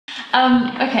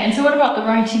Okay, and so what about the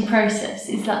writing process?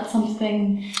 Is that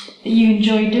something that you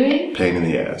enjoy doing? Pain in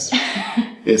the ass.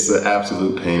 It's an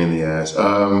absolute pain in the ass.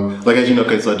 Like, as you know,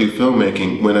 because I do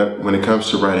filmmaking, when it comes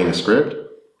to writing a script,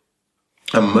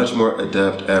 I'm much more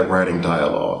adept at writing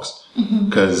dialogues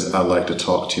because I like to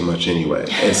talk too much anyway.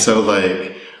 And so,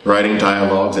 like, writing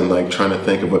dialogues and like trying to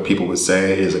think of what people would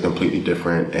say is a completely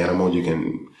different animal. You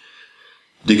can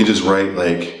just write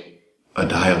like a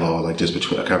dialogue, like just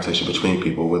between a conversation between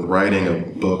people. With writing a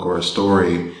book or a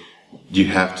story, you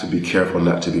have to be careful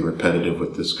not to be repetitive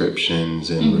with descriptions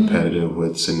and repetitive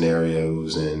with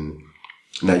scenarios and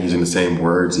not using the same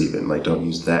words even. Like, don't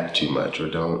use that too much, or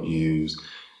don't use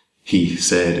he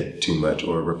said too much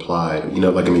or replied. You know,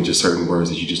 like, I mean, just certain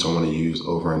words that you just don't want to use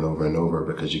over and over and over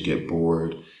because you get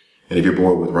bored. And if you're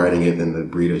bored with writing it, then the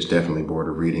reader is definitely bored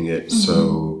of reading it.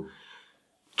 So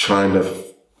trying to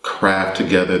craft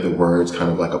together the words kind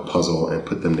of like a puzzle and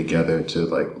put them together to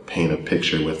like paint a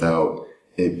picture without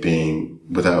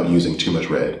using too much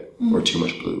red or too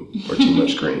much blue or too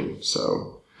much green.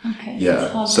 So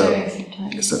yeah, so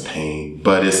it's a pain,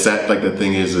 but it's sad. Like, the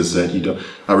thing is that you don't,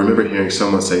 I remember hearing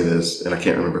someone say this, and I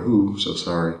can't remember who, so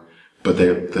sorry, but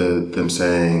them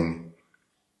saying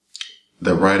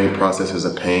the writing process is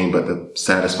a pain, but the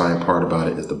satisfying part about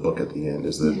it is the book at the end,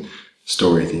 is the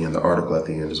story at the end, the article at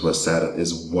the end is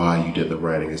is why you did the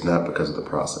writing. It's not because of the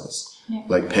process. Yeah.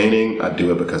 Like painting, I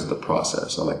do it because of the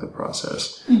process. I like the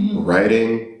process.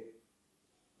 Writing,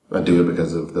 I do it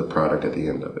because of the product at the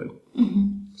end of it.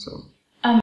 So.